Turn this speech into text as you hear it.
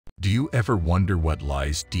Do you ever wonder what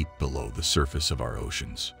lies deep below the surface of our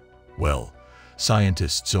oceans? Well,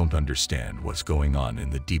 scientists don't understand what's going on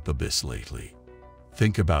in the deep abyss lately.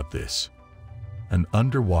 Think about this. An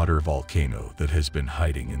underwater volcano that has been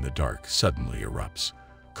hiding in the dark suddenly erupts,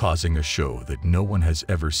 causing a show that no one has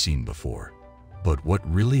ever seen before. But what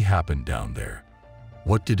really happened down there?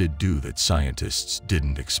 What did it do that scientists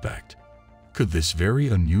didn't expect? Could this very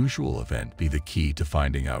unusual event be the key to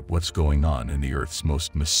finding out what's going on in the Earth's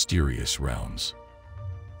most mysterious realms?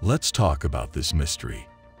 Let's talk about this mystery.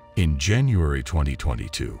 In January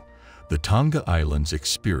 2022, the Tonga Islands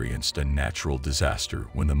experienced a natural disaster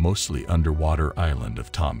when the mostly underwater island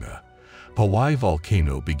of Tonga, Ha'apai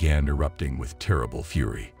volcano began erupting with terrible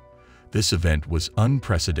fury. This event was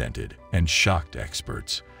unprecedented and shocked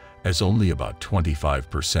experts, as only about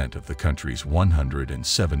 25% of the country's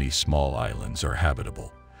 170 small islands are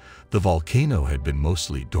habitable. The volcano had been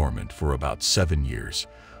mostly dormant for about 7 years,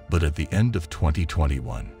 but at the end of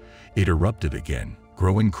 2021, it erupted again,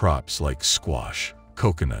 growing crops like squash,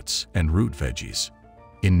 coconuts, and root veggies.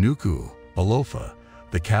 In Nuku'alofa,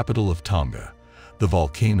 the capital of Tonga, the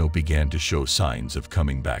volcano began to show signs of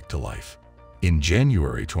coming back to life. In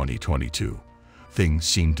January 2022, things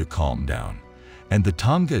seemed to calm down, and the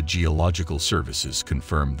Tonga Geological Services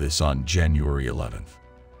confirmed this on January 11th.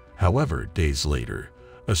 However, days later,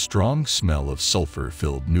 a strong smell of sulfur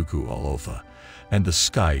filled Nuku'alofa, and the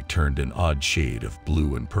sky turned an odd shade of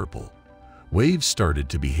blue and purple. Waves started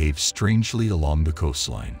to behave strangely along the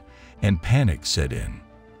coastline, and panic set in.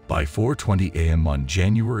 By 4:20 a.m. on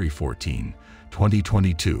January 14,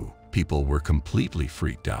 2022, people were completely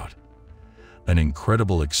freaked out. An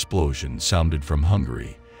incredible explosion sounded from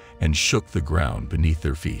Hungary and shook the ground beneath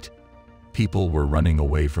their feet. People were running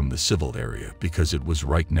away from the civil area because it was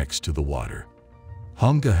right next to the water.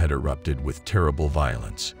 Hunga had erupted with terrible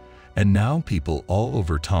violence, and now people all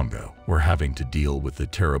over Tonga were having to deal with the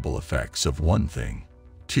terrible effects of one thing.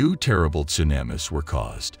 2 terrible tsunamis were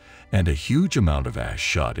caused, and a huge amount of ash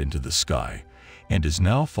shot into the sky and is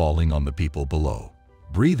now falling on the people below.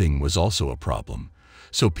 Breathing was also a problem,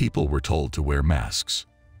 so people were told to wear masks.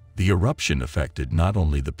 The eruption affected not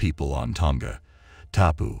only the people on Tonga,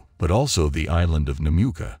 Tapu, but also the island of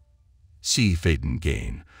Namuka. See Phaeton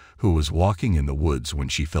Gain, who was walking in the woods when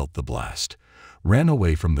she felt the blast, ran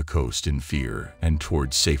away from the coast in fear and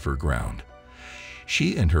towards safer ground.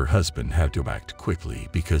 She and her husband had to act quickly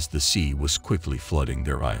because the sea was quickly flooding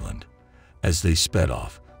their island. As they sped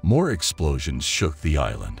off, more explosions shook the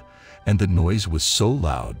island, and the noise was so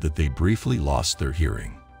loud that they briefly lost their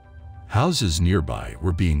hearing. Houses nearby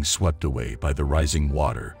were being swept away by the rising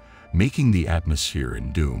water, making the atmosphere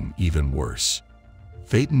in Doom even worse.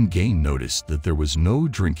 Phaeton Gain noticed that there was no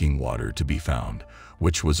drinking water to be found,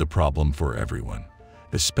 which was a problem for everyone,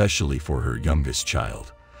 especially for her youngest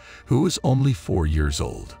child, who was only 4 years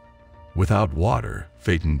old. Without water,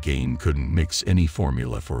 Phaeton Gain couldn't mix any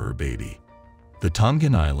formula for her baby. The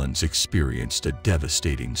Tongan Islands experienced a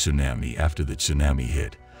devastating tsunami after the tsunami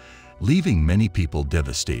hit, leaving many people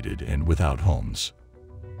devastated and without homes.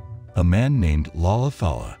 A man named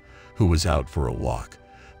Lalafala, who was out for a walk,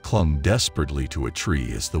 clung desperately to a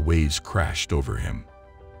tree as the waves crashed over him.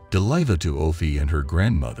 Delivatu Ofi and her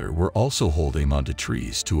grandmother were also holding onto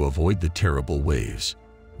trees to avoid the terrible waves.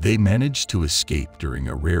 They managed to escape during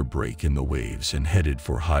a rare break in the waves and headed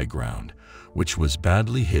for high ground, which was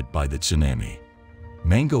badly hit by the tsunami.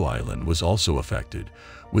 Mango Island was also affected,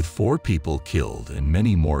 with 4 people killed and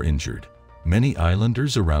many more injured. Many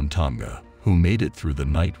islanders around Tonga who made it through the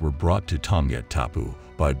night were brought to Tonga Tapu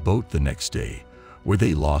by boat the next day, where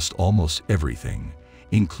they lost almost everything,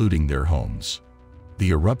 including their homes. The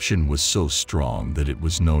eruption was so strong that it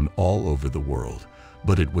was known all over the world,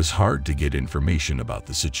 but it was hard to get information about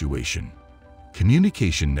the situation.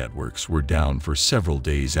 Communication networks were down for several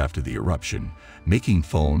days after the eruption, making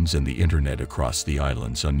phones and the internet across the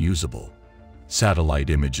islands unusable. Satellite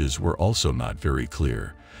images were also not very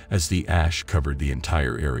clear, as the ash covered the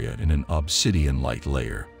entire area in an obsidian-like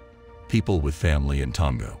layer. People with family in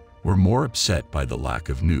Tonga were more upset by the lack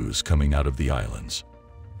of news coming out of the islands.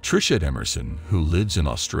 Tricia Emerson, who lives in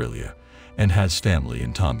Australia and has family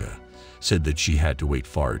in Tonga, said that she had to wait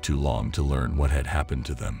far too long to learn what had happened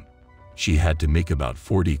to them. She had to make about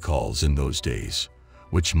 40 calls in those days,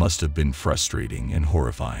 which must have been frustrating and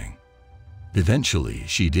horrifying. Eventually,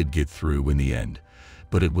 she did get through in the end,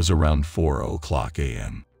 but it was around 4:00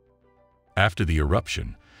 a.m. After the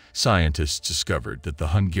eruption, scientists discovered that the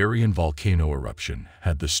Hungarian volcano eruption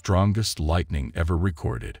had the strongest lightning ever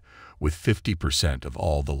recorded, with 50% of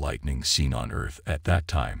all the lightning seen on Earth at that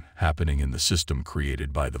time happening in the system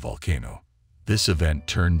created by the volcano. This event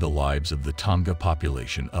turned the lives of the Tonga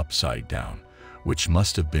population upside down, which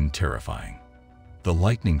must have been terrifying. The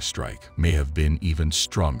lightning strike may have been even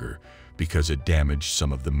stronger because it damaged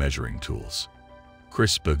some of the measuring tools.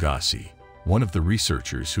 Chris Bagassi, one of the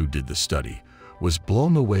researchers who did the study, was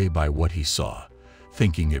blown away by what he saw,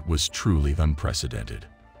 thinking it was truly unprecedented.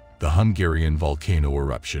 The Hungarian volcano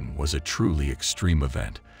eruption was a truly extreme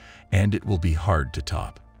event, and it will be hard to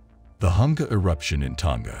top. The Hunga eruption in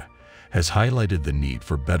Tonga has highlighted the need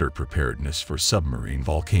for better preparedness for submarine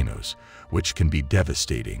volcanoes, which can be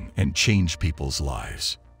devastating and change people's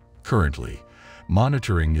lives. Currently,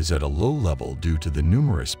 monitoring is at a low level due to the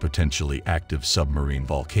numerous potentially active submarine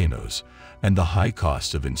volcanoes and the high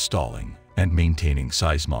cost of installing and maintaining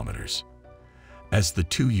seismometers. As the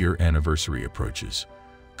 2-year anniversary approaches,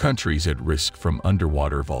 countries at risk from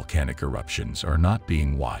underwater volcanic eruptions are not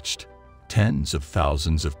being watched. Tens of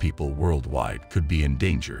thousands of people worldwide could be in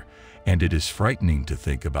danger, and it is frightening to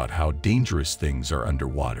think about how dangerous things are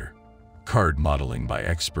underwater. Card modeling by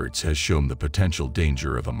experts has shown the potential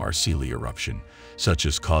danger of a Marseille eruption, such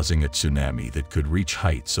as causing a tsunami that could reach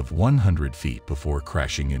heights of 100 feet before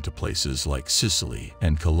crashing into places like Sicily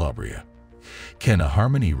and Calabria. Kenna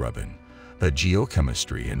Harmony-Rubin, a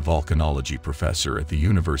geochemistry and volcanology professor at the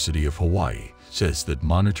University of Hawaii, says that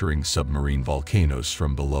monitoring submarine volcanoes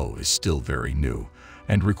from below is still very new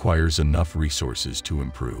and requires enough resources to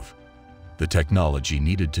improve. The technology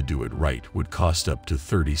needed to do it right would cost up to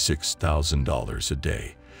 $36,000 a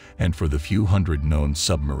day, and for the few hundred known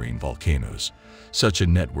submarine volcanoes, such a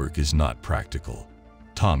network is not practical.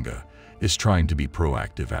 Tonga is trying to be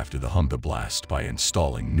proactive after the Hunga blast by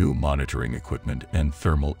installing new monitoring equipment and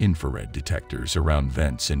thermal infrared detectors around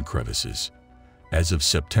vents and crevices. As of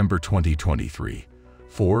September 2023,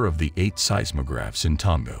 4 of the 8 seismographs in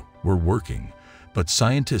Tonga were working, but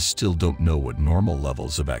scientists still don't know what normal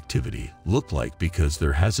levels of activity look like because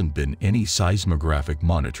there hasn't been any seismographic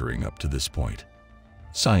monitoring up to this point.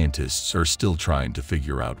 Scientists are still trying to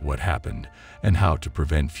figure out what happened and how to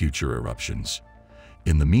prevent future eruptions.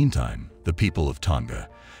 In the meantime, the people of Tonga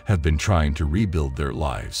have been trying to rebuild their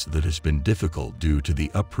lives that has been difficult due to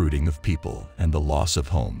the uprooting of people and the loss of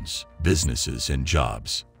homes, businesses, and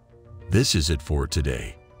jobs. This is it for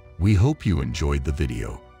today. We hope you enjoyed the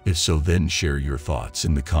video. If so, then share your thoughts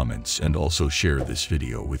in the comments and also share this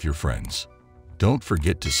video with your friends. Don't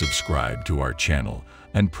forget to subscribe to our channel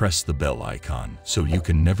and press the bell icon so you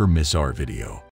can never miss our video.